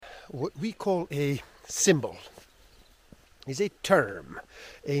what we call a symbol is a term,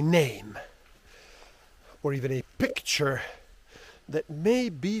 a name, or even a picture that may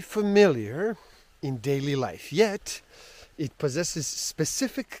be familiar in daily life, yet it possesses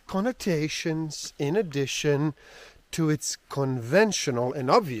specific connotations in addition to its conventional and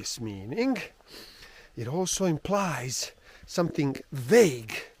obvious meaning. It also implies something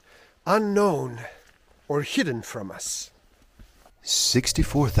vague, unknown, or hidden from us.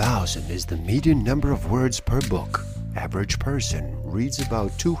 64,000 is the median number of words per book. Average person reads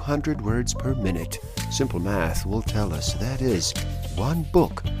about 200 words per minute. Simple math will tell us that is one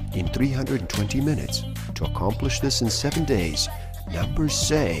book in 320 minutes. To accomplish this in 7 days, numbers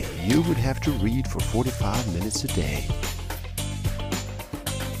say you would have to read for 45 minutes a day.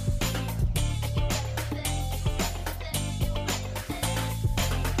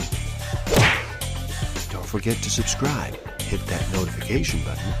 Don't forget to subscribe. Hit that notification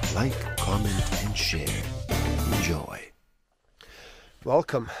button, like, comment, and share. Enjoy.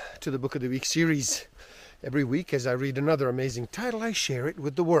 Welcome to the Book of the Week series. Every week as I read another amazing title, I share it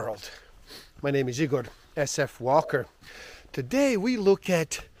with the world. My name is Igor S.F. Walker. Today we look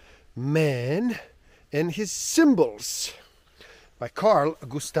at Man and His Symbols by Carl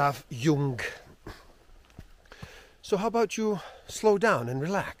Gustav Jung. So how about you slow down and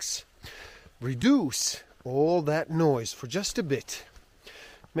relax? Reduce all that noise for just a bit.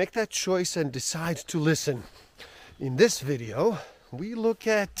 Make that choice and decide to listen. In this video, we look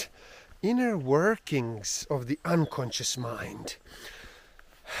at inner workings of the unconscious mind.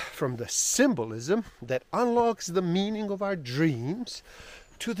 From the symbolism that unlocks the meaning of our dreams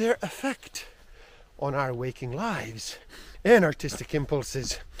to their effect on our waking lives and artistic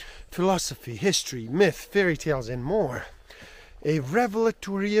impulses, philosophy, history, myth, fairy tales, and more. A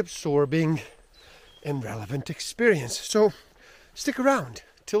revelatory, absorbing, and relevant experience. So stick around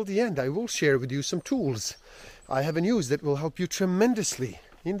till the end. I will share with you some tools I haven't used that will help you tremendously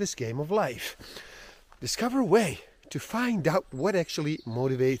in this game of life. Discover a way to find out what actually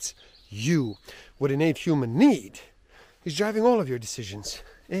motivates you. What innate human need is driving all of your decisions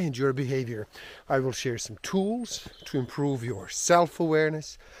and your behavior. I will share some tools to improve your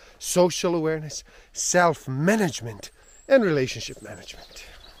self-awareness, social awareness, self-management, and relationship management.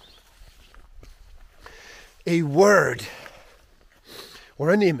 A word or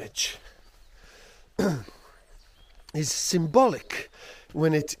an image is symbolic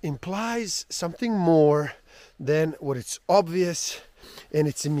when it implies something more than what it's obvious and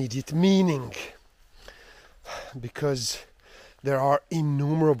its immediate meaning. Because there are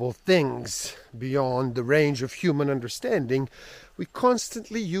innumerable things beyond the range of human understanding, we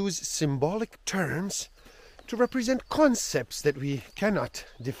constantly use symbolic terms to represent concepts that we cannot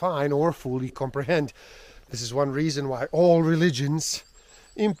define or fully comprehend. This is one reason why all religions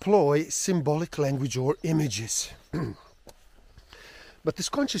employ symbolic language or images. But this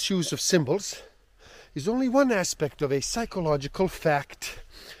conscious use of symbols is only one aspect of a psychological fact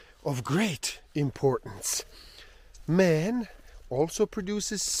of great importance. Man also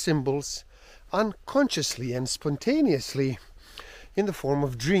produces symbols unconsciously and spontaneously in the form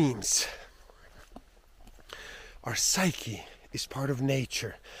of dreams. Our psyche is part of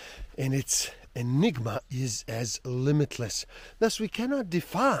nature, and its enigma is as limitless. Thus, we cannot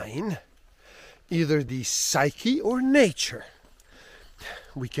define either the psyche or nature.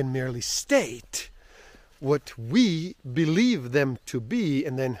 We can merely state what we believe them to be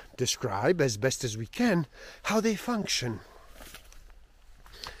and then describe as best as we can how they function.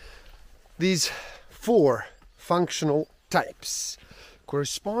 These 4 functional types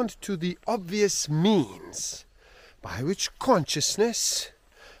correspond to the obvious means by which consciousness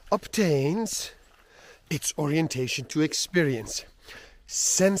obtains its orientation to experience.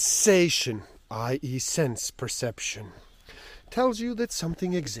 Sensation, i.e. sense perception, tells you that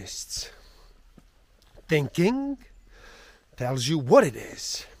something exists. Thinking tells you what it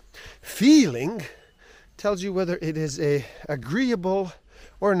is. Feeling tells you whether it is agreeable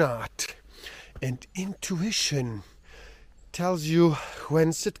or not. And intuition tells you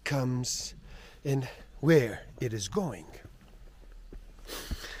whence it comes and where it is going.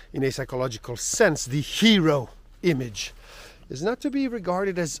 In a psychological sense, the hero image is not to be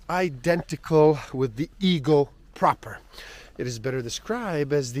regarded as identical with the ego proper. It is better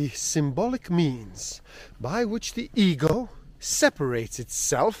described as the symbolic means by which the ego separates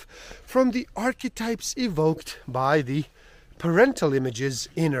itself from the archetypes evoked by the parental images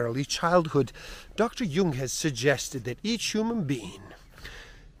in early childhood. Dr. Jung has suggested that each human being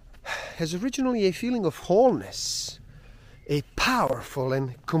has originally a feeling of wholeness, a powerful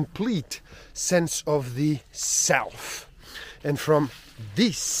and complete sense of the self. And from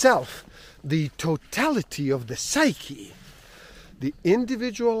the self, the totality of the psyche, the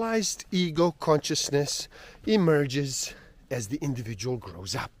individualized ego consciousness emerges as the individual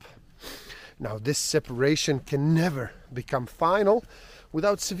grows up. Now, this separation can never become final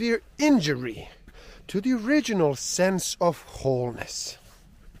without severe injury to the original sense of wholeness.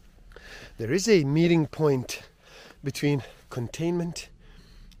 There is a meeting point between containment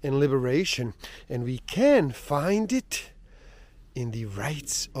and liberation, and we can find it in the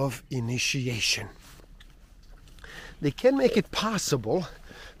rites of initiation. They can make it possible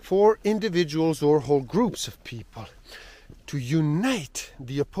for individuals or whole groups of people to unite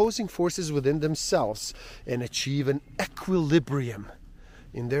the opposing forces within themselves and achieve an equilibrium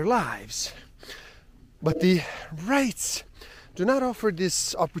in their lives. But the rites do not offer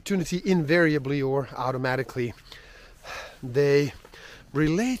this opportunity invariably or automatically. They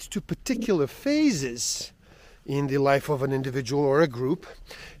relate to particular phases in the life of an individual or a group,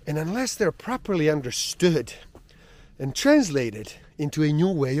 and unless they're properly understood and translated into a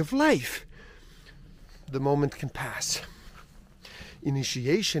new way of life, the moment can pass.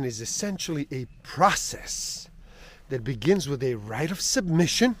 Initiation is essentially a process that begins with a rite of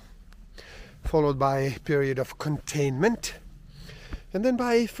submission, followed by a period of containment, and then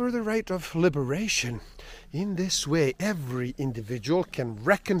by a further rite of liberation. In this way, every individual can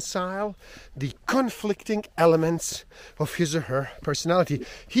reconcile the conflicting elements of his or her personality.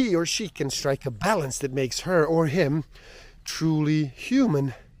 He or she can strike a balance that makes her or him truly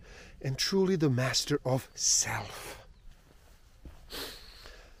human and truly the master of self.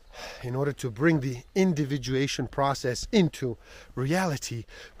 In order to bring the individuation process into reality,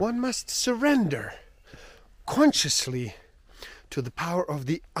 one must surrender consciously to the power of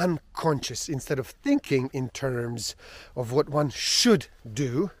the unconscious, instead of thinking in terms of what one should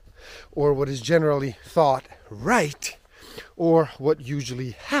do, or what is generally thought right, or what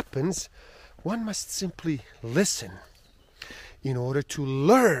usually happens. One must simply listen in order to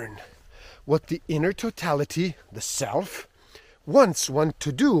learn what the inner totality, the self, wants one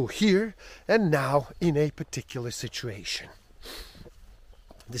to do here and now in a particular situation.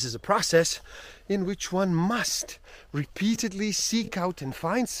 This is a process in which one must repeatedly seek out and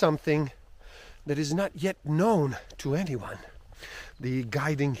find something that is not yet known to anyone. The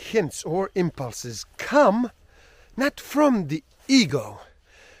guiding hints or impulses come not from the ego,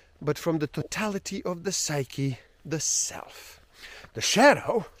 but from the totality of the psyche, the self. The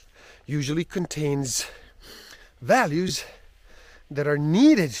shadow usually contains values that are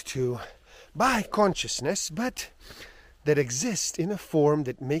needed by consciousness, but that exist in a form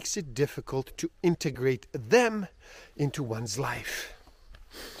that makes it difficult to integrate them into one's life.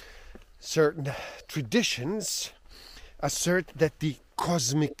 Certain traditions assert that the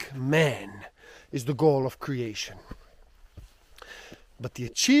cosmic man is the goal of creation. But the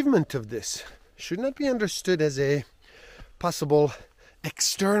achievement of this should not be understood as a possible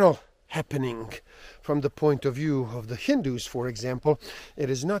external happening. From the point of view of the Hindus, for example, it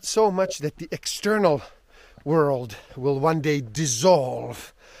is not so much that the external world will one day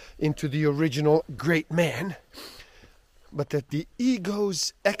dissolve into the original great man, but that the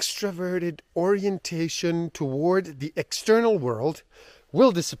ego's extroverted orientation toward the external world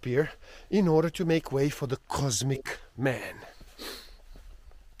will disappear in order to make way for the cosmic man.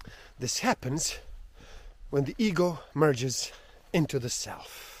 This happens when the ego merges into the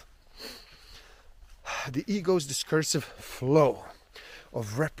self. The ego's discursive flow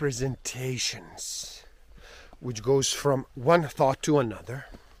of representations, which goes from one thought to another,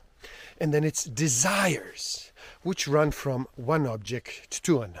 and then its desires, which run from one object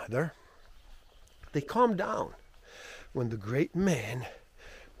to another, they calm down when the great man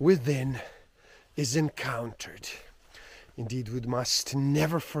within is encountered. Indeed, we must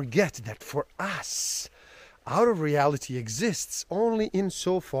never forget that for us, outer reality exists only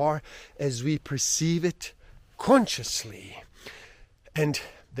insofar as we perceive it consciously, and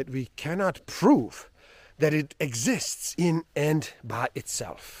that we cannot prove that it exists in and by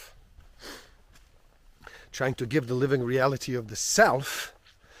itself. Trying to give the living reality of the self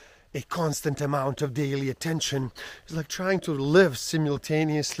a constant amount of daily attention is like trying to live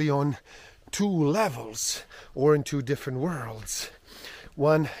simultaneously on two levels or in two different worlds.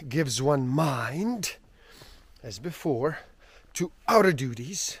 One gives one mind, as before, to outer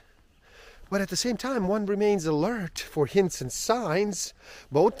duties, but at the same time one remains alert for hints and signs,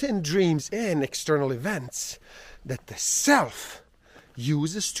 both in dreams and external events, that the self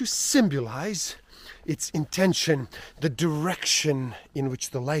uses to symbolize its intention, the direction in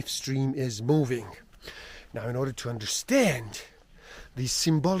which the life stream is moving. Now, in order to understand the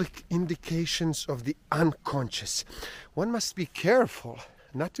symbolic indications of the unconscious. One must be careful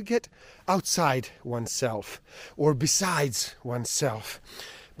not to get outside oneself or besides oneself,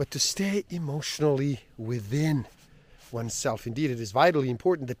 but to stay emotionally within oneself. Indeed, it is vitally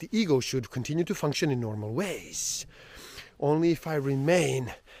important that the ego should continue to function in normal ways. Only if I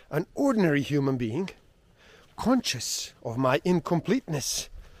remain an ordinary human being, conscious of my incompleteness,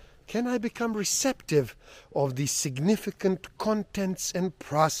 can I become receptive of the significant contents and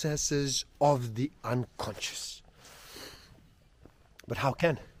processes of the unconscious. But how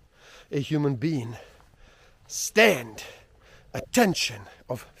can a human being stand a tension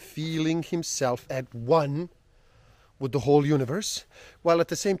of feeling himself at one with the whole universe, while at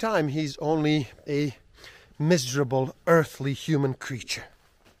the same time he's only a miserable earthly human creature?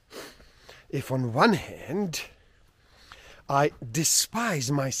 If on one hand I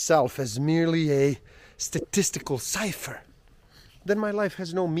despise myself as merely a statistical cipher, then my life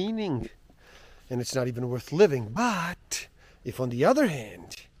has no meaning and it's not even worth living. But if on the other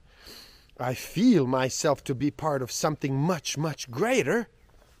hand I feel myself to be part of something much, much greater,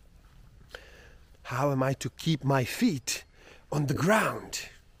 how am I to keep my feet on the ground?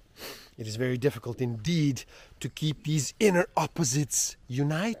 It is very difficult indeed to keep these inner opposites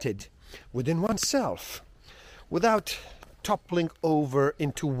united within oneself without toppling over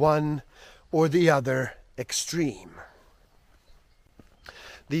into one or the other extreme.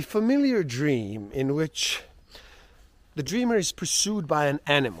 The familiar dream in which the dreamer is pursued by an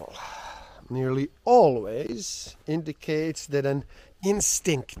animal nearly always indicates that an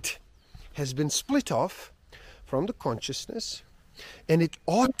instinct has been split off from the consciousness, and it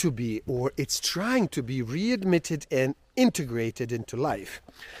ought to be, or it's trying to be, readmitted and integrated into life.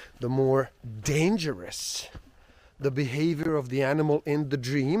 The more dangerous the behavior of the animal in the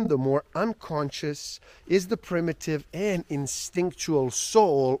dream, the more unconscious is the primitive and instinctual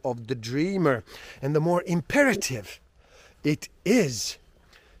soul of the dreamer, and the more imperative it is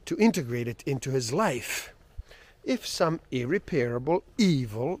to integrate it into his life if some irreparable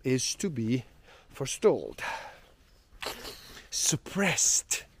evil is to be forestalled.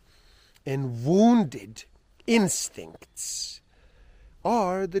 Suppressed and wounded instincts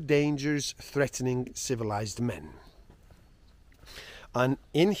are the dangers threatening civilized men.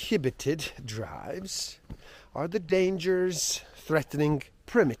 Uninhibited drives are the dangers threatening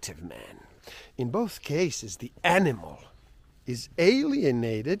primitive man. In both cases, the animal is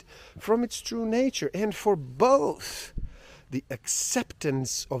alienated from its true nature, and for both, the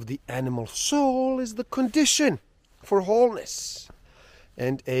acceptance of the animal soul is the condition for wholeness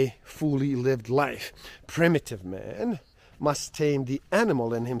and a fully lived life. Primitive man must tame the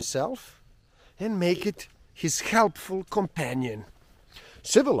animal in himself and make it his helpful companion.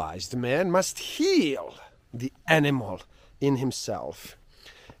 Civilized man must heal the animal in himself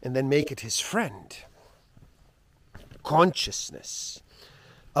and then make it his friend. Consciousness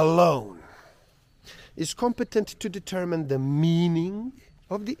alone is competent to determine the meaning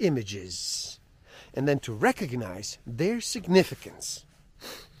of the images and then to recognize their significance.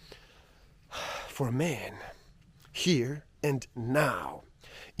 For man, here and now,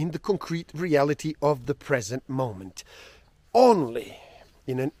 in the concrete reality of the present moment, only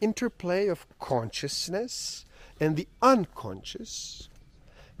in an interplay of consciousness and the unconscious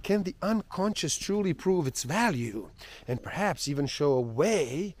can the unconscious truly prove its value and perhaps even show a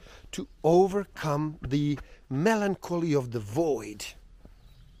way to overcome the melancholy of the void.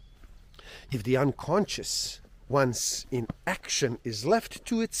 If the unconscious, once in action, is left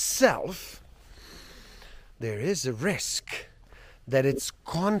to itself, there is a risk that its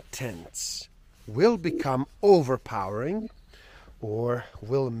contents will become overpowering or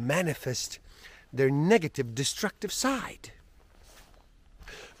will manifest their negative, destructive side.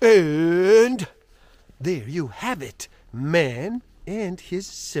 And there you have it, man and his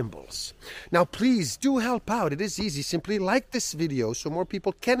symbols. Now please do help out. It is easy. Simply like this video so more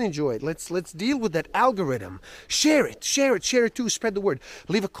people can enjoy it. Let's deal with that algorithm. Share it too. Spread the word.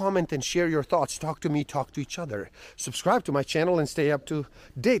 Leave a comment and share your thoughts. Talk to me, talk to each other. Subscribe to my channel and stay up to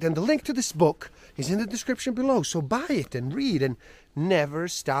date. And the link to this book is in the description below. So buy it and read and never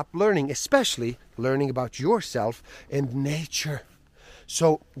stop learning, especially learning about yourself and nature.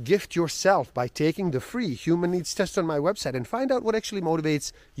 So gift yourself by taking the free human needs test on my website and find out what actually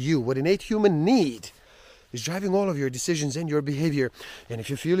motivates you, what innate human need is driving all of your decisions and your behavior. And if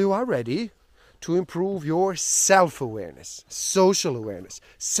you feel you are ready to improve your self-awareness, social awareness,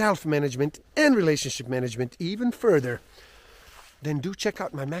 self-management, and relationship management even further, then do check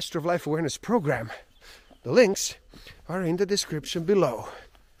out my Master of Life Awareness program. The links are in the description below.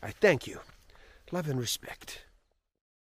 I thank you. Love and respect.